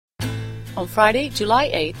On Friday, July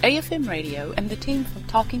 8th, AFM Radio and the team from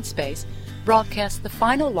Talking Space broadcast the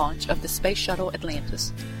final launch of the Space Shuttle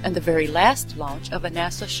Atlantis and the very last launch of a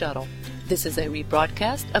NASA shuttle. This is a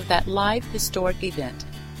rebroadcast of that live historic event.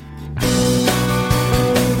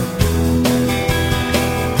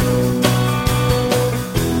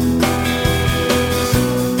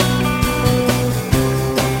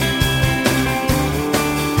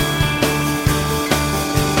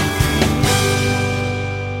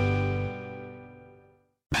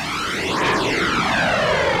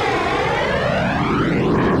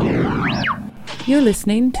 You're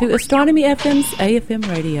listening to Astronomy FM's AFM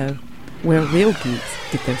Radio, where real geeks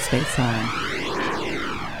get their space on.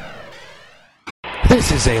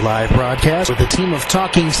 This is a live broadcast with a team of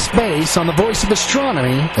Talking Space on the voice of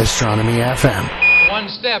astronomy, Astronomy FM. One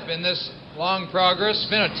step in this long progress. It's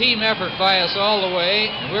been a team effort by us all the way.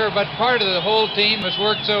 We're but part of the whole team that's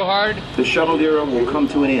worked so hard. The shuttle era will come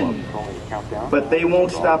to an end, but they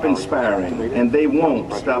won't stop inspiring, and they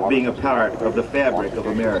won't stop being a part of the fabric of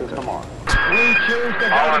America. We choose to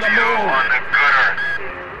go to the moon.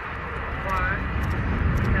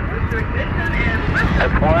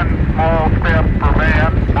 That's one small step for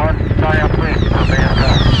man, one giant leap for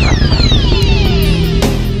mankind.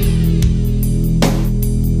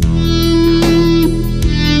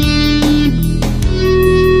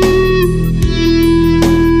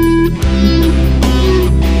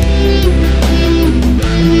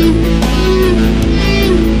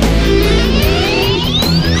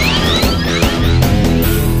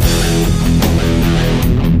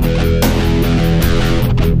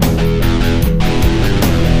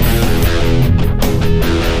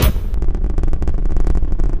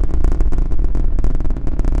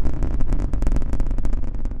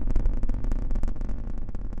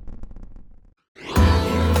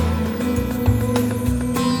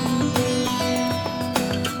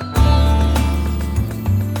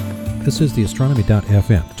 This is the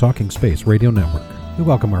Astronomy.fm Talking Space Radio Network. We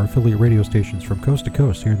welcome our affiliate radio stations from coast to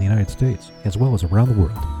coast here in the United States, as well as around the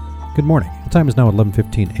world. Good morning. The time is now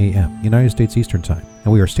 11:15 a.m. United States Eastern Time,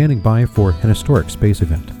 and we are standing by for an historic space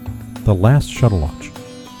event, the last shuttle launch,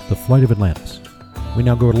 the flight of Atlantis. We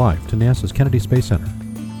now go live to NASA's Kennedy Space Center.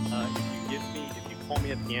 If you call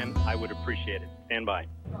me at the end, I would appreciate it. Stand by.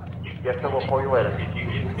 Yes, sir, we'll call you later.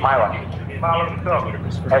 Mila,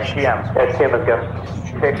 STM is go.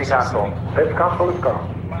 Safety console. Safety console is go.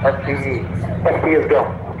 SPE. SPE is go.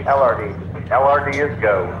 LRD is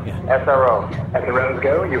go. SRO. SRO is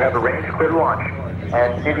go. You have a range clear to launch.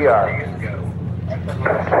 And CDR.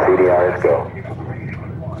 CDR is go.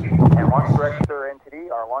 And Launch Director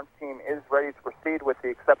NTD, our launch team is ready to proceed with the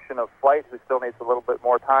exception of Flight, who still needs a little bit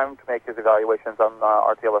more time to make his evaluations on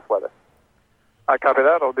RTLS weather. I copy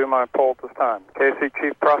that. I'll do my poll at this time. KC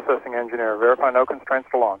Chief Processing Engineer, verify no constraints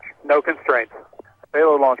to launch. No constraints.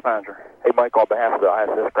 Payload Launch Manager. Hey, Mike, on behalf of the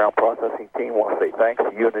ISS Ground Processing Team, want to say thanks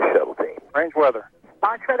to you and the shuttle team. Range Weather.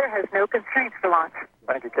 Launch Weather has no constraints to launch.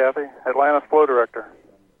 Thank you, Kathy. Atlantis Flow Director.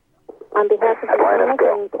 On behalf of the Atlantis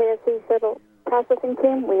and KSC Shuttle Processing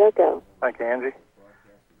Team, we are go. Thank you, Angie.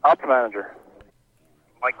 Ops Manager.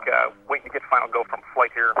 Mike, waiting to get final go from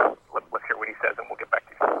Flight here. Let's hear what he says, and we'll get back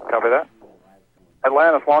to you. Copy that.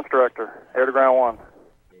 Atlantis Launch Director, Air to Ground 1.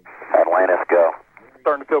 Atlantis, go.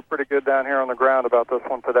 Starting to feel pretty good down here on the ground about this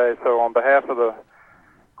one today, so on behalf of the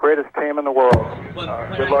greatest team in the world,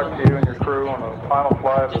 good luck to you and your crew on the final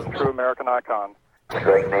flight of this true American icon.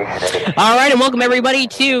 Great nation. All right, and welcome everybody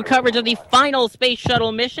to coverage of the final Space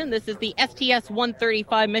Shuttle mission. This is the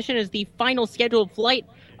STS-135 mission. It is the final scheduled flight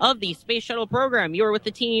of the Space Shuttle program. You are with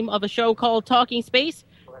the team of a show called Talking Space.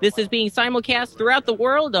 This is being simulcast throughout the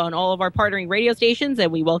world on all of our partnering radio stations,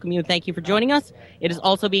 and we welcome you and thank you for joining us. It is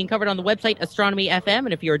also being covered on the website Astronomy FM,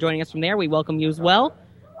 and if you are joining us from there, we welcome you as well.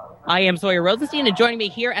 I am Sawyer Rosenstein, and joining me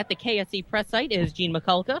here at the KSC press site is Gene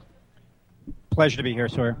McCullough. Pleasure to be here,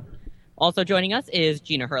 Sawyer. Also joining us is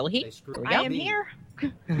Gina Herlihy. I am here.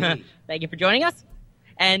 Thank you for joining us.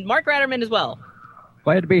 And Mark Ratterman as well.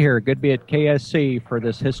 Glad to be here. Good to be at KSC for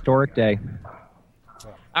this historic day.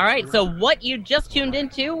 All right, so what you just tuned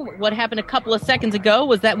into, what happened a couple of seconds ago,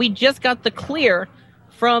 was that we just got the clear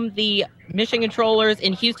from the mission controllers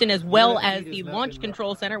in Houston as well as the Launch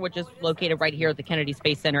Control Center, which is located right here at the Kennedy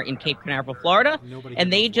Space Center in Cape Canaveral, Florida.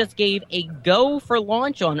 And they just gave a go for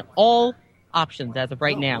launch on all options as of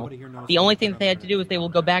right now. The only thing that they had to do is they will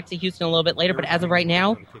go back to Houston a little bit later, but as of right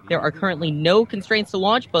now, there are currently no constraints to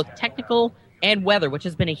launch, both technical and weather, which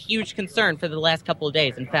has been a huge concern for the last couple of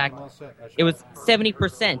days. In fact, it was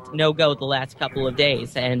 70% no-go the last couple of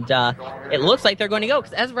days, and it looks like they're going to go,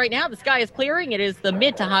 because as of right now, the sky is clearing. It is the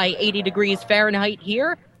mid to high 80 degrees Fahrenheit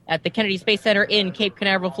here at the Kennedy Space Center in Cape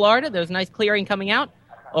Canaveral, Florida. There's a nice clearing coming out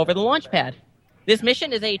over the launch pad. This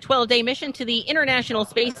mission is a 12-day mission to the International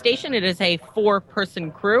Space Station. It is a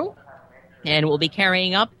 4-person crew, and will be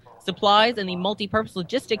carrying up supplies in the multi-purpose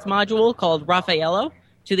logistics module called Raffaello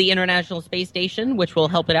to the International Space Station, which will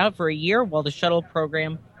help it out for a year while the shuttle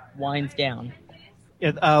program winds down.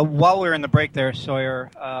 While we were in the break there,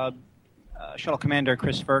 Sawyer, Shuttle Commander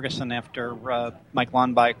Chris Ferguson, after Mike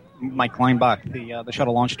Leinbach, the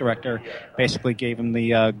shuttle launch director, basically gave him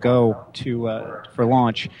the go for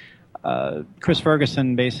launch. Chris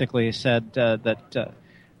Ferguson basically said that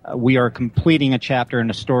we are completing a chapter in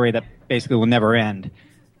a story that basically will never end,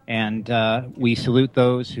 and we salute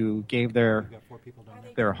those who gave their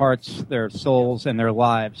hearts, their souls, and their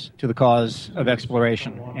lives to the cause of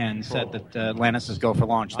exploration, and said that Atlantis is go for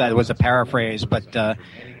launch. That was a paraphrase, but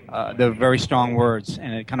they're very strong words,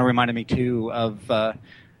 and it kind of reminded me too of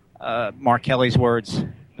Mark Kelly's words.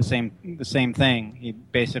 The same thing. He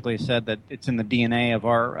basically said that it's in the DNA of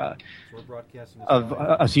our of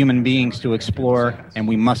us human beings to explore, and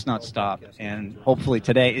we must not stop. And hopefully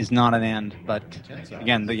today is not an end, but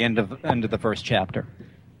again, the end of the first chapter.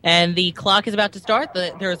 And the clock is about to start.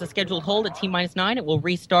 There is a scheduled hold at T-9. It will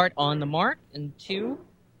restart on the mark in 2,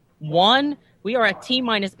 1. We are at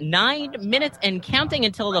T-9 minutes and counting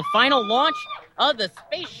until the final launch of the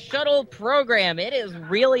Space Shuttle program. It is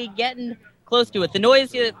really getting close to it.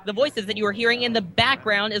 The voices that you are hearing in the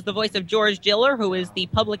background is the voice of George Diller, who is the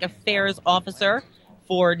public affairs officer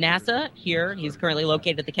for NASA here. He's currently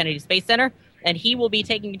located at the Kennedy Space Center, and he will be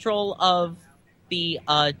taking control of the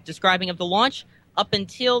describing of the launch up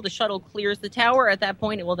until the shuttle clears the tower. At that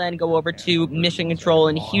point, it will then go over to Mission Control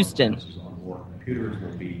in Houston.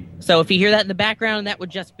 So if you hear that in the background, that would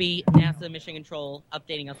just be NASA Mission Control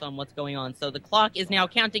updating us on what's going on. So the clock is now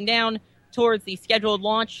counting down towards the scheduled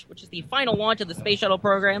launch, which is the final launch of the Space Shuttle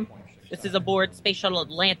program. This is aboard Space Shuttle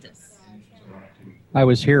Atlantis. I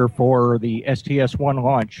was here for the STS-1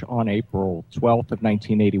 launch on April 12th of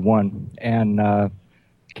 1981, and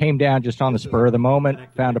came down just on the spur of the moment,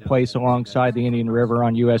 found a place alongside the Indian River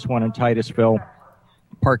on US-1 in Titusville,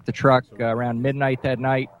 parked the truck around midnight that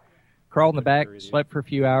night, crawled in the back, slept for a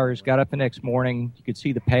few hours, got up the next morning. You could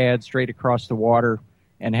see the pad straight across the water,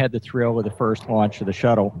 and had the thrill of the first launch of the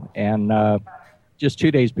shuttle. And just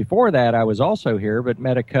 2 days before that, I was also here, but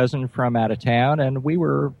met a cousin from out of town, and we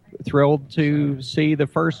were thrilled to see the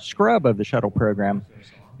first scrub of the shuttle program.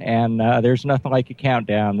 And there's nothing like a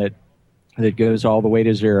countdown that goes all the way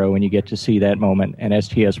to zero when you get to see that moment. And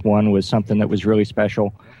STS-1 was something that was really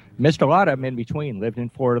special. Missed a lot of them in between, lived in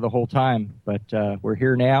Florida the whole time, but we're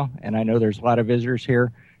here now, and I know there's a lot of visitors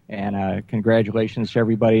here, and congratulations to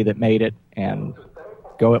everybody that made it, and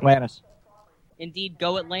go Atlantis. Indeed,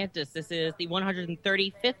 go Atlantis. This is the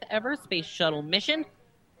 135th ever Space Shuttle mission.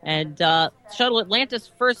 And Shuttle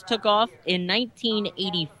Atlantis first took off in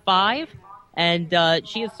 1985. And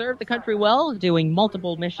she has served the country well, doing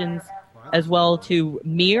multiple missions as well to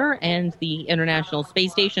Mir and the International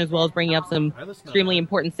Space Station, as well as bringing up some extremely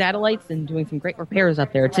important satellites and doing some great repairs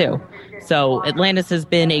up there, too. So Atlantis has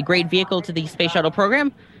been a great vehicle to the Space Shuttle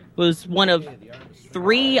program. Was one of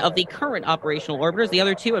 3 of the current operational orbiters. The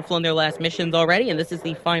other 2 had flown their last missions already, and this is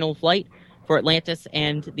the final flight for Atlantis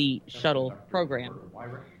and the shuttle program.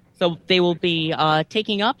 So they will be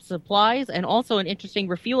taking up supplies and also an interesting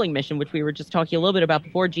refueling mission, which we were just talking a little bit about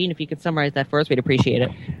before. Gene, if you could summarize that for us, we'd appreciate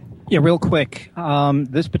it. Yeah, real quick.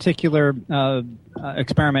 This particular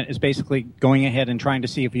experiment is basically going ahead and trying to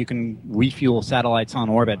see if you can refuel satellites on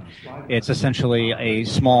orbit. It's essentially a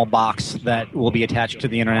small box that will be attached to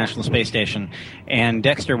the International Space Station, and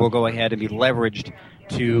Dexter will go ahead and be leveraged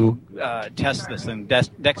to test this. And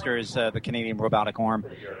Dexter is the Canadian robotic arm,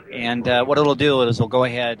 and what it'll do is it'll go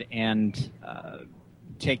ahead and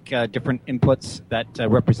take different inputs that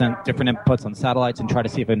represent different inputs on satellites and try to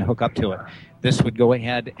see if it can hook up to it. This would go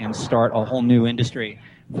ahead and start a whole new industry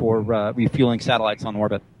for refueling satellites on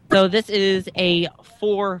orbit. So this is a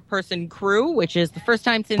 4-person crew, which is the first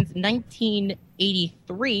time since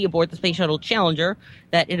 1983 aboard the Space Shuttle Challenger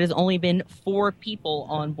that it has only been 4 people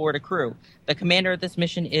on board a crew. The commander of this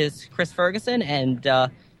mission is Chris Ferguson, and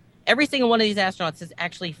every single one of these astronauts has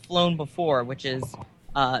actually flown before, which is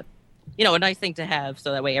a nice thing to have,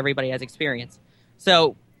 so that way everybody has experience.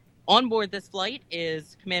 So on board this flight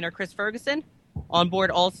is Commander Chris Ferguson. On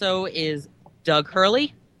board also is Doug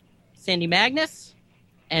Hurley, Sandy Magnus,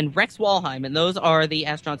 and Rex Walheim, and those are the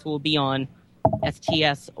astronauts who will be on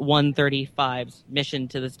STS-135's mission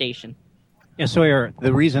to the station. Yeah, Sawyer,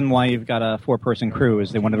 the reason why you've got a 4-person crew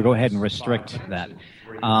is they wanted to go ahead and restrict that.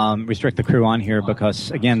 Restrict the crew on here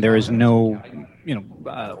because, again, there is no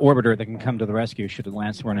orbiter that can come to the rescue should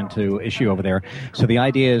Atlantis run into issue over there. So the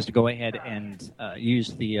idea is to go ahead and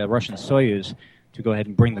use the Russian Soyuz to go ahead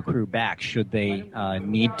and bring the crew back should they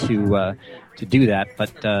need to do that.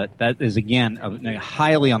 But that is, again, a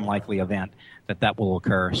highly unlikely event that will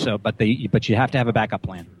occur. So, but you have to have a backup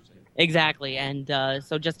plan. Exactly, and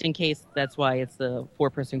so just in case, that's why it's the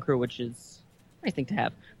 4-person crew, which is a nice thing to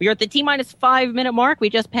have. We are at the T-minus 5-minute mark. We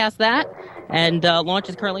just passed that, and launch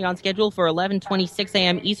is currently on schedule for 11:26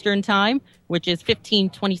 a.m. Eastern Time, which is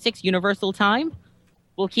 15:26 Universal Time.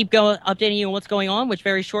 We'll keep updating you on what's going on, which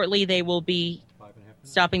very shortly they will be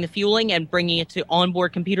stopping the fueling and bringing it to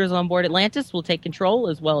onboard computers on board Atlantis. Will take control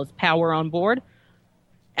as well as power on board.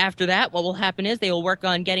 After that, what will happen is they will work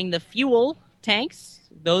on getting the fuel tanks.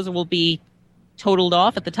 Those will be totaled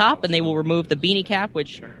off at the top, and they will remove the beanie cap,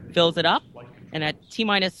 which fills it up. And at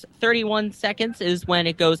T-minus 31 seconds is when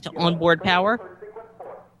it goes to onboard power.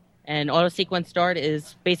 And auto sequence start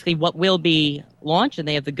is basically what will be launch, and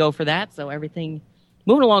they have to go for that. So everything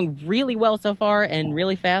moving along really well so far and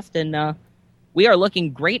really fast. And we are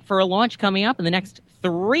looking great for a launch coming up in the next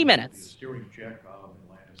 3 minutes.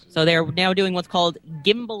 So they're now doing what's called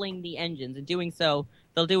gimbaling the engines. And doing so,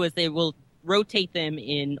 they will rotate them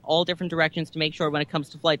in all different directions to make sure when it comes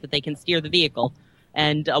to flight that they can steer the vehicle.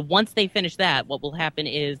 And once they finish that, what will happen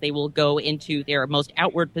is they will go into their most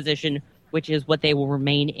outward position, which is what they will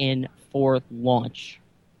remain in for launch.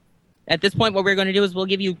 At this point, what we're going to do is we'll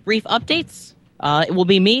give you brief updates. It will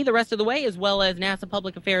be me the rest of the way, as well as NASA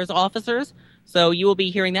Public Affairs officers. So you will be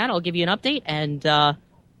hearing that. I'll give you an update. And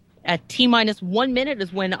at T-minus 1 minute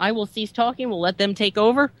is when I will cease talking. We'll let them take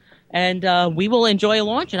over. And we will enjoy a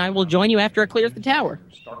launch, and I will join you after it clears the tower.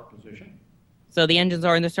 Start position. So the engines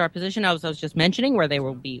are in the start position, as I was just mentioning, where they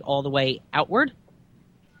will be all the way outward.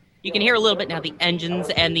 You can hear a little bit now the engines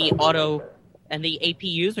and the auto and the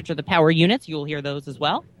APUs, which are the power units. You will hear those as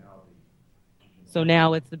well. So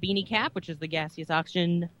now it's the beanie cap, which is the gaseous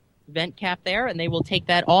oxygen vent cap there, and they will take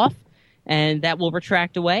that off, and that will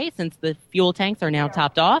retract away since the fuel tanks are now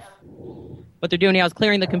topped off. What they're doing now is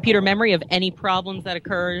clearing the computer memory of any problems that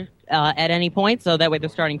occur at any point, so that way they're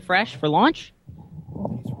starting fresh for launch.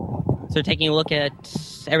 So taking a look at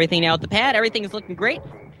everything now at the pad, everything is looking great.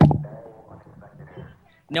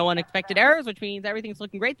 No unexpected errors, which means everything's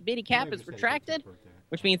looking great. The beanie cap is retracted,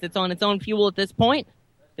 which means it's on its own fuel at this point.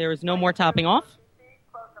 There is no more topping off.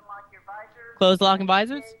 Close locking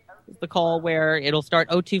visors is the call where it'll start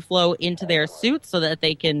O2 flow into their suits so that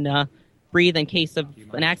they can breathe in case of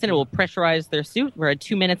an accident. It will pressurize their suit. We're at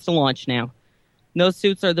 2 minutes to launch now. And those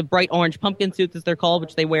suits are the bright orange pumpkin suits, as they're called,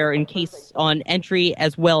 which they wear in case on entry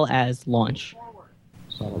as well as launch.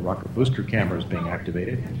 Solid rocket booster cameras being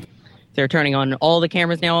activated. They're turning on all the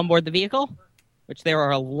cameras now on board the vehicle, which there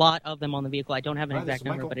are a lot of them on the vehicle. I don't have an exact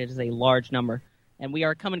number, but it is a large number. And we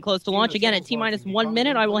are coming close to launch again at T-minus 1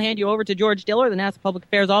 minute. I will hand you over to George Diller, the NASA Public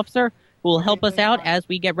Affairs Officer, who will help us out as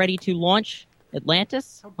we get ready to launch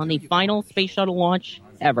Atlantis on the final space shuttle launch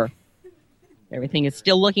ever. Everything is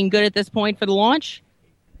still looking good at this point for the launch.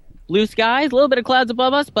 Blue skies, a little bit of clouds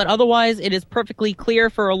above us, but otherwise it is perfectly clear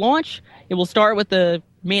for a launch. It will start with the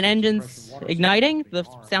main engines igniting, the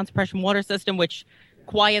sound suppression water system, which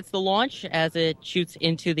quiets the launch as it shoots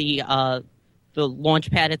into the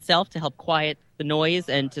launch pad itself to help quiet the noise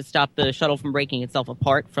and to stop the shuttle from breaking itself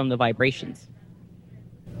apart from the vibrations.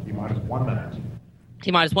 T-minus 1 minute.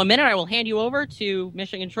 T-minus 1 minute. I will hand you over to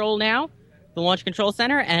Mission Control now, the Launch Control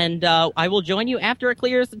Center, and I will join you after it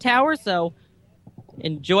clears the tower, so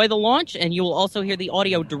enjoy the launch, and you will also hear the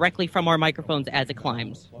audio directly from our microphones as it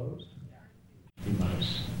climbs.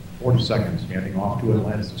 T-minus 40 seconds, handing off to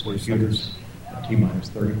Atlantis computers. T-minus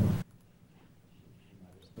 31.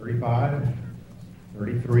 T-minus 35,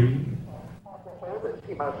 33.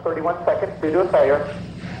 T-minus 31 seconds due to a failure.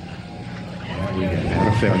 And we had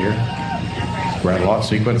a failure. Ground launch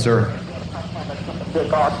sequencer. The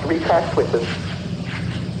guard retract switches.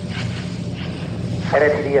 And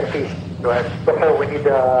NTDSP. Go ahead. Before we need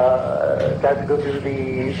guys to go do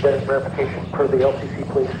the verification per the LCC,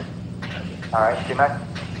 please. All right, C-Mac?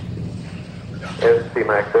 Yes,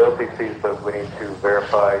 C-Mac. The LCC says we need to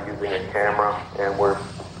verify using a camera, and we're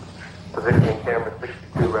positioning camera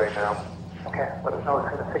 62 right now. Okay, let us know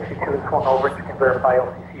as soon as 62 is swung over and you can verify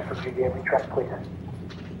LCC for GDA retract, please.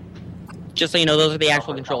 Just so you know, those are the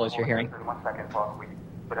actual controllers you're hearing. 1 second, while we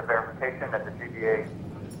put a verification that the GDA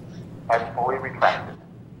has fully retracted.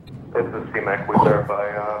 This is C-Mac. We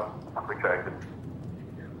verify retracted.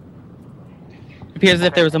 It appears as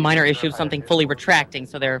if there was a minor issue of something fully retracting,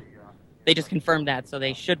 so they're They just confirmed that, so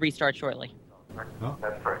they should restart shortly. Oh.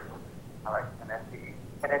 That's right. All right, and STE.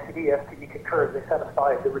 And STE concurs. They set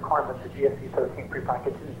aside the requirements of GSC 13 pre-flight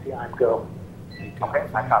contingency. I'm go. Okay,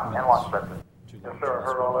 I copy. And launch press. Yes, sir. I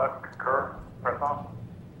heard all that. Concur. Press on.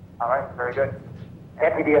 All right, very good.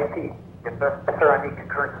 STE. Yes, sir. Yes, sir. I need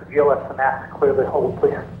concurrence to GLS and max. Clear the hold,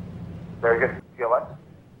 please. Very good. GLS,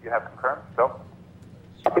 you have concurrence. Go.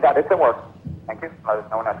 Copy that. It's in work. Thank you. Let us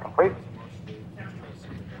know when that's complete. It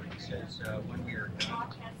says when we are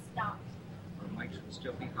done, our mics will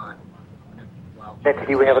still be on.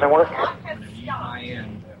 STE, we have it in work. My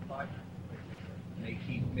end. They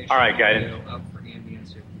keep all right, guys. Up for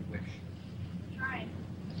ambience if you wish.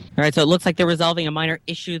 All right, so it looks like they're resolving a minor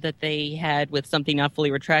issue that they had with something not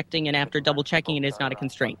fully retracting, and after double checking, it is not a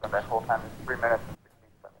constraint. That whole time is 3 minutes and 16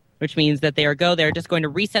 seconds. Which means that they are go. They're just going to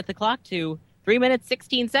reset the clock to 3 minutes,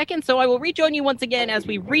 16 seconds. So I will rejoin you once again as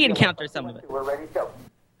we re-encounter some of it. We're ready to go.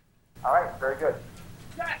 All right, very good.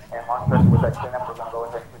 And launch press with that cleanup, we're going to go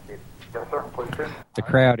ahead and proceed. Yes, sir. Please do. The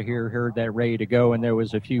crowd here heard that ready to go, and there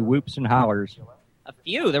was a few whoops and hollers. A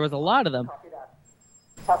few. There was a lot of them.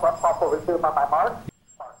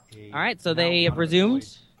 All right, so they have resumed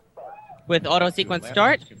with auto sequence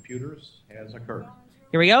start. Computers has occurred.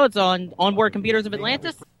 Here we go. It's on onboard computers of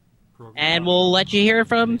Atlantis, and we'll let you hear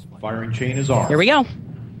from. Firing chain is off. Here we go.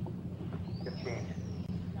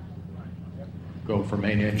 Go for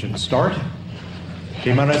main engine start.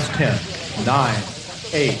 T-minus 10, 9,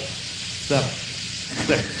 8, 7,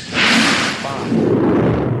 6,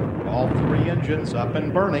 5. All 3 engines up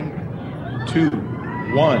and burning. 2,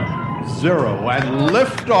 1, 0, and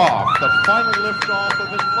liftoff. The final liftoff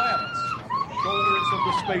of Atlantis. Shoulders of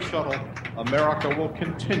the space shuttle. America will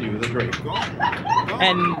continue the dream.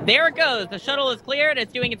 And there it goes. The shuttle is cleared.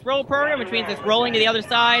 It's doing its roll program, which means it's rolling to the other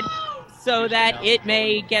side so that it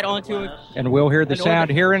may get onto. And we'll hear the sound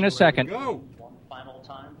here in a second.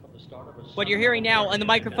 What you're hearing now on the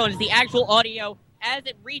microphone is the actual audio as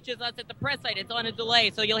it reaches us at the press site. It's on a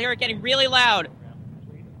delay, so you'll hear it getting really loud.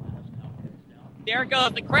 There it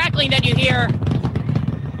goes. The crackling that you hear,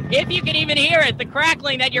 if you can even hear it, the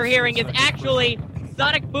crackling that you're hearing is actually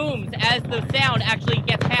sonic booms as the sound actually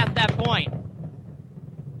gets past that point.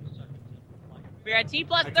 We're at T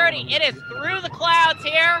plus 30. It is through the clouds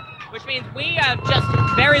here, which means we have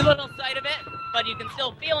just very little sight of it, but you can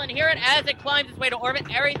still feel and hear it as it climbs its way to orbit.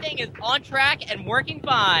 Everything is on track and working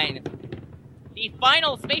fine. The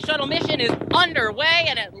final space shuttle mission is underway,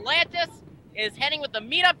 and Atlantis is heading with the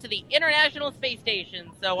meetup to the International Space Station.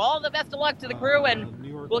 So all the best of luck to the crew,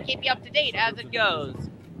 and we'll keep you up to date as it goes.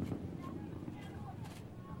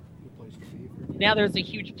 Now there's a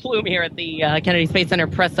huge plume here at the Kennedy Space Center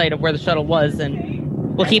press site of where the shuttle was,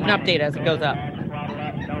 and we'll keep an update as it goes up.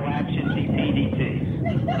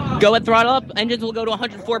 Go at throttle up. Engines will go to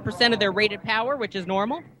 104% of their rated power, which is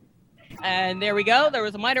normal. And there we go. There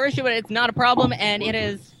was a minor issue, but it's not a problem, and it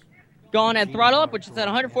has gone at throttle up, which is at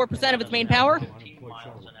 104% of its main power.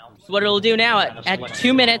 So what it'll do now, at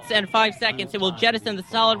 2 minutes and 5 seconds, it will jettison the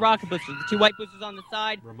solid rocket boosters, the 2 white boosters on the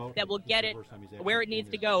side, that will get it where it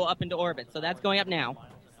needs to go up into orbit. So that's going up now.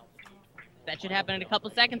 That should happen in a couple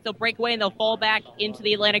of seconds. They'll break away, and they'll fall back into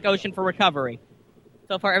the Atlantic Ocean for recovery.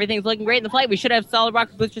 So far, everything's looking great in the flight. We should have solid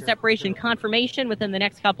rocket booster separation confirmation within the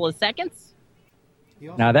next couple of seconds.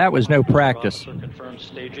 Now, that was no practice. Confirmed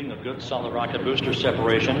staging of good solid rocket booster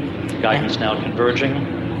separation. Guidance now converging.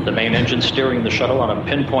 The main engine steering the shuttle on a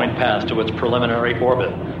pinpoint path to its preliminary orbit.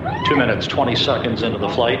 2 minutes, 20 seconds into the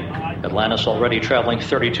flight. Atlantis already traveling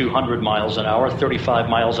 3,200 miles an hour, 35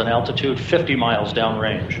 miles in altitude, 50 miles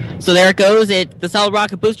downrange. So there it goes. The solid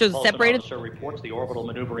rocket boosters are separated. Officer reports the orbital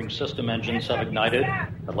maneuvering system engines have ignited.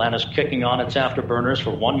 Atlantis kicking on its afterburners for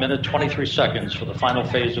 1 minute, 23 seconds for the final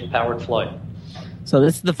phase of powered flight. So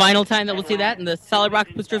this is the final time that we'll see that, and the solid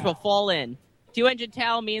rocket boosters will fall in. 2-engine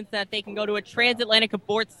TAL means that they can go to a transatlantic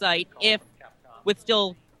abort site with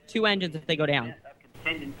still 2 engines if they go down.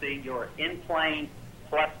 Contingency, you're in plane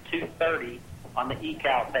plus 230 on the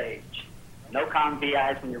ECAL page. No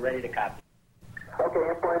VIs when you're ready to copy. Okay,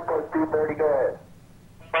 in plane plus 230, go ahead.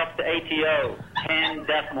 Plus the ATO,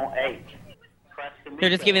 10.8.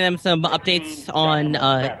 They're just giving them some updates on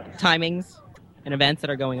timings and events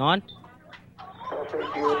that are going on.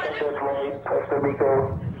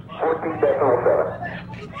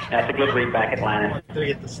 14.7. That's a good read back,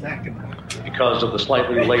 Atlantis. Because of the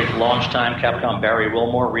slightly late launch time, Capcom Barry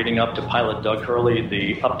Wilmore reading up to pilot Doug Hurley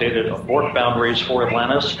the updated abort boundaries for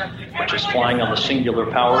Atlantis, which is flying on the singular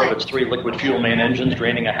power of its 3 liquid fuel main engines,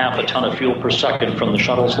 draining a half a ton of fuel per second from the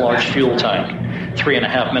shuttle's large fuel tank.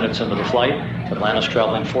 3.5 minutes into the flight, Atlantis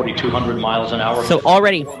traveling 4,200 miles an hour. So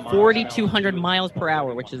already 4,200 miles per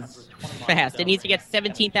hour, which is fast. It needs to get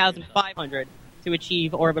 17,500 to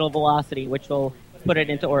achieve orbital velocity, which will put it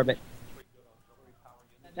into orbit.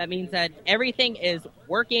 That means that everything is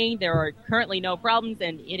working. There are currently no problems,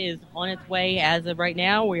 and it is on its way as of right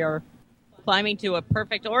now. We are climbing to a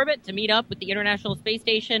perfect orbit to meet up with the International Space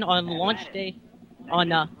Station on launch day, on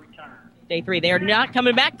day 3. They are not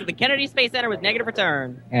coming back to the Kennedy Space Center with negative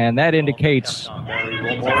return. And that indicates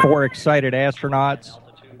 4 excited astronauts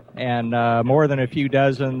and more than a few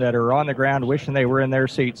dozen that are on the ground wishing they were in their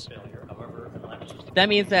seats. That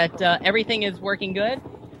means that everything is working good.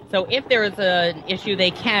 So if there is an issue,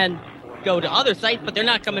 they can go to other sites, but they're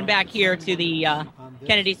not coming back here to the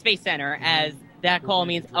Kennedy Space Center, as that call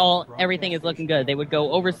means everything is looking good. They would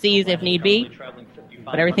go overseas if need be,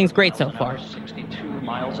 but everything's great so far. 62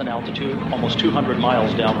 miles in altitude, almost 200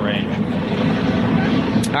 miles downrange.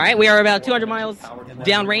 All right, we are about 200 miles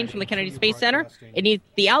downrange from the Kennedy Space Center.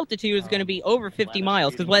 The altitude is going to be over 50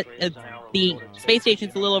 miles, because the space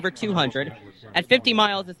station's a little over 200. At 50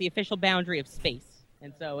 miles is the official boundary of space.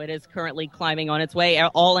 And so it is currently climbing on its way.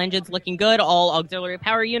 All engines looking good. All auxiliary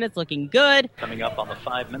power units looking good. Coming up on the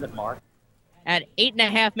 5-minute mark. At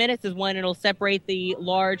 8.5 minutes is when it'll separate the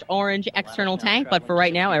large orange external tank. But for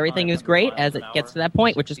right now, everything is great as it gets to that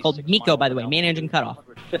point, which is called MECO, by the way, main engine cutoff.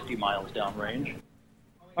 50 miles downrange.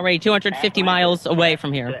 Already 250 miles away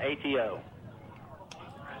from here. ATO.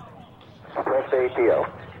 Press ATO.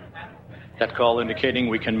 That call indicating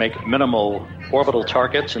we can make minimal orbital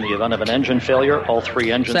targets in the event of an engine failure. All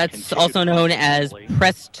 3 engines. So that's also known as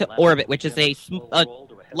press to orbit, which is a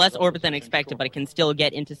less orbit than expected, but it can still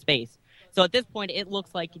get into space. So at this point, it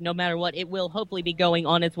looks like no matter what, it will hopefully be going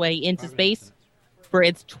on its way into space for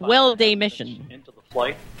its 12-day mission. Into the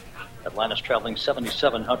flight. Atlantis traveling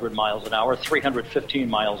 7,700 miles an hour, 315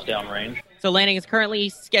 miles downrange. So landing is currently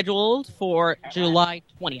scheduled for July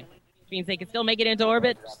 20th, which means they can still make it into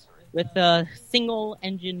orbit with a single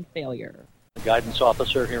engine failure. The guidance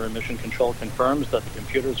officer here in Mission Control confirms that the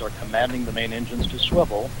computers are commanding the main engines to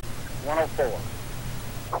swivel. 104.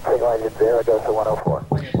 Single engine there, it goes to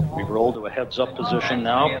 104. We've rolled to a heads-up position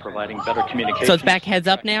now, providing better communication. So it's back heads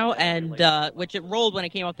up now, and which it rolled when it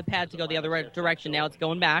came off the pad to go the other direction. Now it's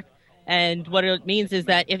going back. And what it means is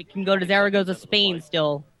that if it can go to Zaragoza, Spain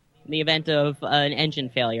still in the event of an engine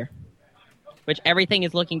failure, which everything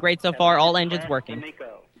is looking great so far, all engines working.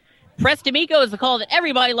 Press to MECO is the call that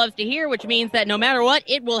everybody loves to hear, which means that no matter what,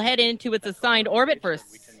 it will head into its assigned orbit for a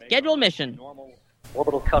scheduled mission.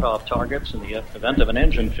 Orbital cutoff targets in the event of an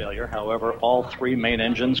engine failure. However, all 3 main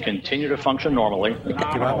engines continue to function normally.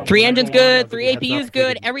 3 engines good, 3 APUs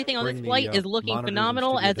good. Everything on this flight is looking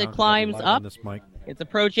phenomenal as it climbs up. It's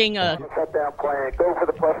approaching Shutdown plan. Go for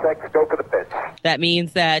the plus X, go for the pitch. That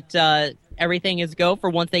means that everything is go for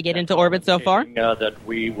once they get into orbit so far. That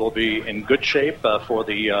we will be in good shape for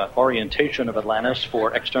the orientation of Atlantis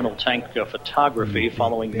for external tank photography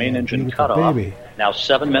following main engine cutoff. Now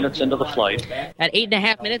 7 minutes into the flight. At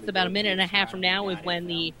 8.5 minutes, about a minute and a half from now, is when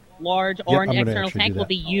the large orange external tank will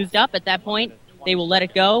be used up. At that point, they will let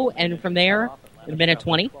it go, and from there, in a minute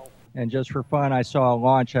 20. And just for fun, I saw a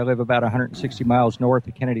launch. I live about 160 miles north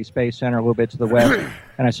of Kennedy Space Center, a little bit to the west.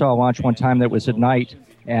 And I saw a launch one time that was at night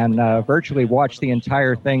and virtually watched the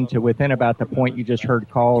entire thing to within about the point you just heard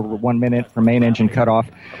called 1 minute from main engine cutoff.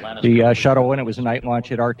 The shuttle, when it was a night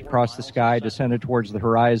launch, it arced across the sky, descended towards the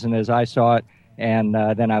horizon as I saw it. And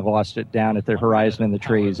then I lost it down at the horizon in the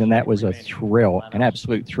trees. And that was a thrill, an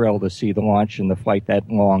absolute thrill to see the launch and the flight that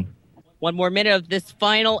long. 1 more minute of this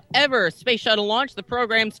final ever space shuttle launch. The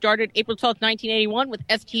program started April 12th, 1981 with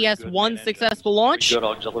STS-1 successful launch. Good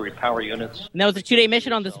auxiliary power units. And that was a 2-day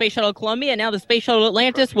mission on the Space Shuttle Columbia. Now the Space Shuttle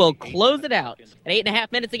Atlantis will close it out. At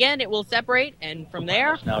 8.5 minutes again, it will separate. And from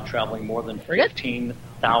there... It's now traveling more than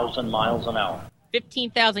 15,000 miles an hour.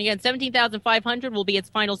 15,000 again. 17,500 will be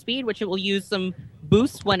its final speed, which it will use some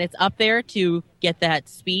boost when it's up there to get that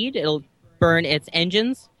speed. It'll burn its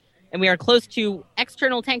engines. And we are close to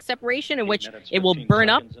external tank separation, in which it will burn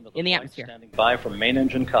up in the atmosphere. Standing by from main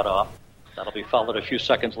engine cutoff. That'll be followed a few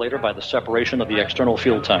seconds later by the separation of the external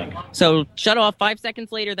fuel tank. So shut off 5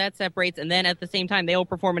 seconds later, that separates, and then at the same time, they will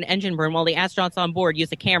perform an engine burn while the astronauts on board use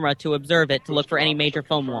a camera to observe it to look for any major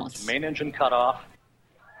foam loss. Main engine cutoff.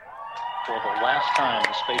 For the last time,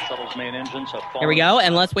 the Space Shuttle's main engines have fallen. Here we go,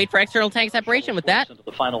 and let's wait for external tank separation with that. Into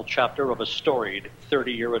the final chapter of a storied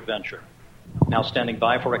 30-year adventure. Now standing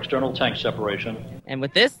by for external tank separation. And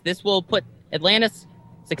with this will put Atlantis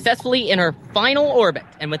successfully in her final orbit.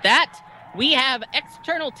 And with that, we have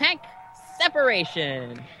external tank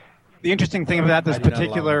separation. The interesting thing about this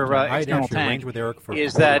particular external tank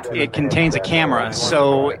is that it contains a camera,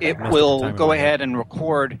 so it will go ahead and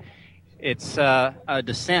record its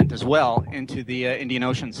descent as well into the Indian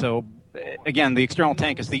Ocean. So, again, the external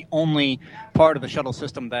tank is the only part of the shuttle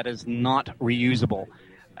system that is not reusable.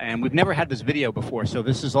 And we've never had this video before, so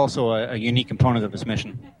this is also a unique component of this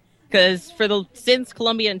mission. Because since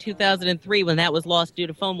Columbia in 2003, when that was lost due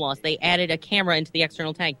to foam loss, they added a camera into the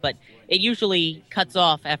external tank, but it usually cuts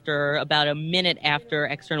off after about a minute after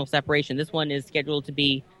external separation. This one is scheduled to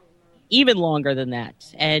be even longer than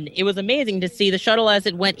that. And it was amazing to see the shuttle as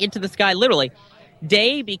it went into the sky, literally.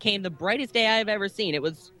 Day became the brightest day I've ever seen. It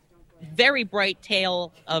was very bright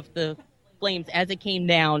tail of the flames as it came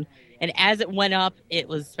down, and as it went up, it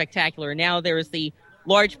was spectacular. Now there is the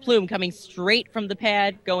large plume coming straight from the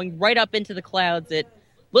pad, going right up into the clouds. It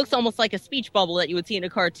looks almost like a speech bubble that you would see in a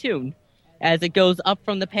cartoon as it goes up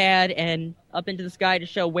from the pad and up into the sky to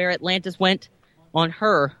show where Atlantis went on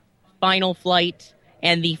her final flight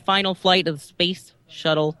and the final flight of the Space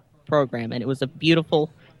Shuttle program. And it was a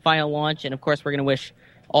beautiful final launch. And, of course, we're going to wish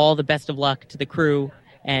all the best of luck to the crew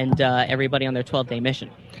and everybody on their 12-day mission.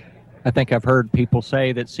 I think I've heard people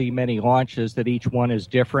say that see many launches that each one is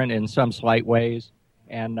different in some slight ways.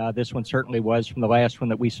 And this one certainly was from the last one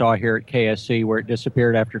that we saw here at KSC, where it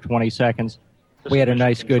disappeared after 20 seconds. We had a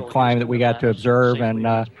nice, good climb that we got to observe, and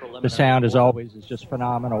the sound, as always, is just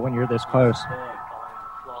phenomenal when you're this close.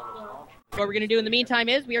 What we're going to do in the meantime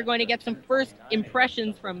is we are going to get some first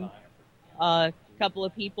impressions from a couple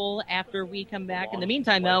of people after we come back. In the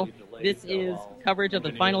meantime, though, this is coverage of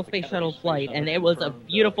the final Space Shuttle flight, and it was a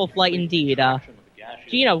beautiful flight indeed.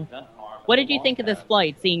 Gino, what did you think of this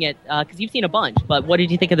flight, seeing it? Because you've seen a bunch, but what did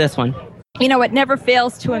you think of this one? You know, it never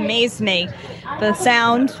fails to amaze me. The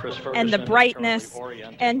sound and the brightness,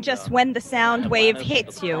 and just when the sound wave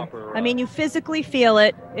hits you. I mean, you physically feel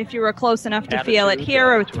it if you were close enough to feel it.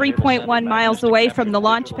 Here, 3.1 miles away from the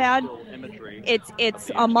launch pad,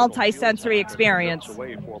 it's a multi-sensory experience.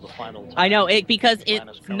 I know, because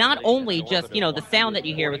it's not only just, the sound that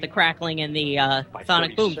you hear with the crackling and the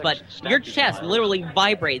sonic booms, but your chest literally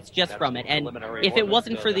vibrates just from it. And if it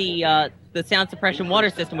wasn't for the sound suppression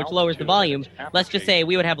water system, which lowers the volume, let's just say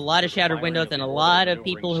we would have a lot of shattered windows and a lot of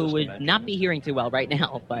people who would not be hearing too well right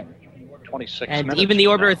now. But even the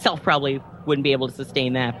orbiter itself probably wouldn't be able to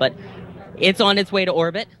sustain that. But it's on its way to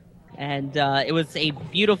orbit. And it was a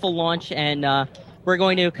beautiful launch, and we're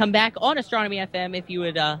going to come back on Astronomy FM if you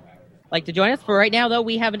would like to join us. For right now, though,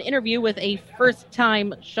 we have an interview with a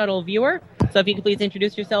first-time shuttle viewer. So if you could please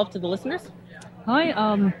introduce yourself to the listeners.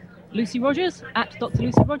 Hi, Lucy Rogers, at Dr.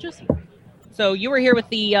 Lucy Rogers. So you were here with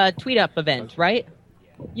the Tweet Up event, right?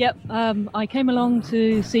 Yep, I came along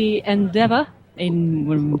to see Endeavour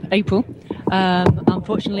in April.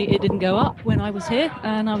 Unfortunately, it didn't go up when I was here,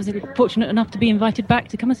 and I was fortunate enough to be invited back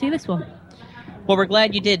to come and see this one. Well, we're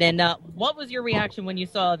glad you did. And what was your reaction when you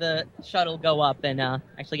saw the shuttle go up and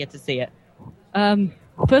actually get to see it?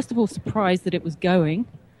 First of all, surprised that it was going,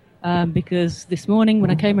 because this morning when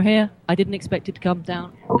I came here, I didn't expect it to come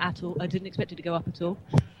down at all. I didn't expect it to go up at all.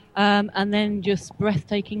 And then just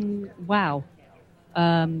breathtaking wow.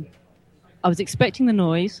 I was expecting the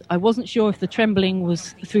noise. I wasn't sure if the trembling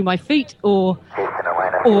was through my feet or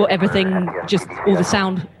everything, just all the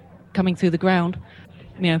sound coming through the ground.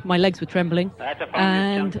 My legs were trembling.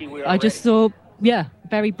 And I just saw,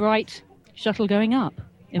 very bright shuttle going up.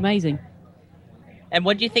 Amazing. And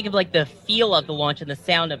what do you think of the feel of the launch and the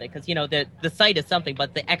sound of it? Because, the sight is something,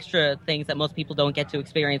 but the extra things that most people don't get to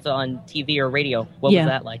experience on TV or radio, what was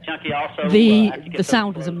that like? The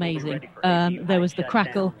sound was amazing. There was the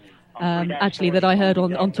crackle. Actually, that I heard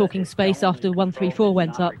on Talking Space after 134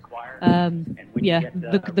 went up.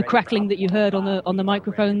 The crackling that you heard on the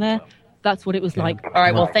microphone there, that's what it was like. All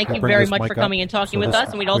right, well, thank you very much for coming and talking with us.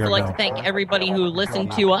 And we'd also like to thank everybody who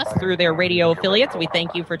listened to us through their radio affiliates. We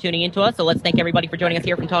thank you for tuning in to us. So let's thank everybody for joining us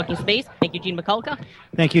here from Talking Space. Thank you, Gene McCullough.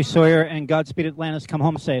 Thank you, Sawyer, and Godspeed Atlantis. Come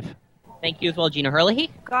home safe. Thank you as well, Gina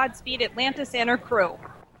Herlihy. Godspeed Atlantis and her crew.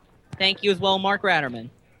 Thank you as well, Mark Ratterman.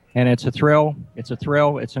 And it's a thrill,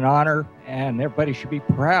 it's an honor, and everybody should be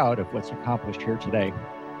proud of what's accomplished here today.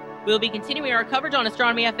 We'll be continuing our coverage on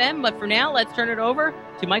Astronomy FM, but for now, let's turn it over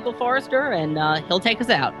to Michael Forrester, and he'll take us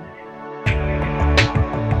out.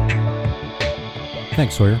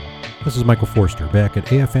 Thanks, Sawyer. This is Michael Forrester, back at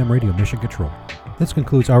AFM Radio Mission Control. This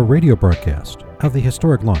concludes our radio broadcast of the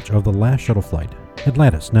historic launch of the last shuttle flight,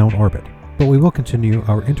 Atlantis, now in orbit. But we will continue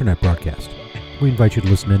our internet broadcast. We invite you to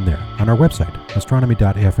listen in there on our website,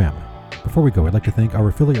 astronomy.fm. Before we go, I'd like to thank our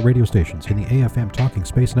affiliate radio stations in the AFM Talking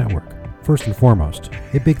Space Network. First and foremost,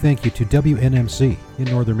 a big thank you to WNMC in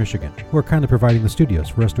northern Michigan, who are kindly providing the studios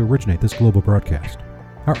for us to originate this global broadcast.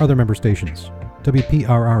 Our other member stations,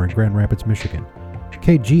 WPRR in Grand Rapids, Michigan,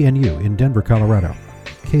 KGNU in Denver, Colorado,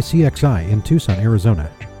 KCXI in Tucson, Arizona,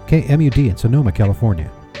 KMUD in Sonoma, California,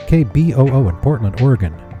 KBOO in Portland,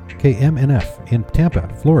 Oregon, KMNF in Tampa,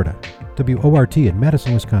 Florida, WORT in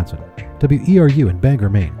Madison, Wisconsin, WERU in Bangor,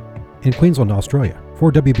 Maine, in Queensland, Australia,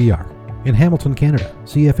 4WBR, in Hamilton, Canada,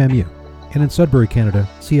 CFMU, and in Sudbury, Canada,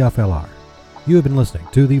 CFLR. You have been listening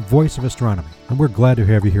to the Voice of Astronomy, and we're glad to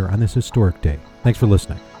have you here on this historic day. Thanks for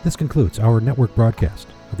listening. This concludes our network broadcast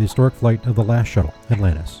of the historic flight of the last shuttle,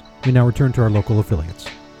 Atlantis. We now return to our local affiliates.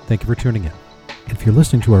 Thank you for tuning in. If you're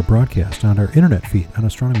listening to our broadcast on our internet feed on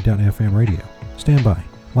astronomy.fm radio, stand by.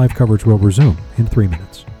 Live coverage will resume in 3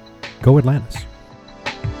 minutes. Go Atlantis.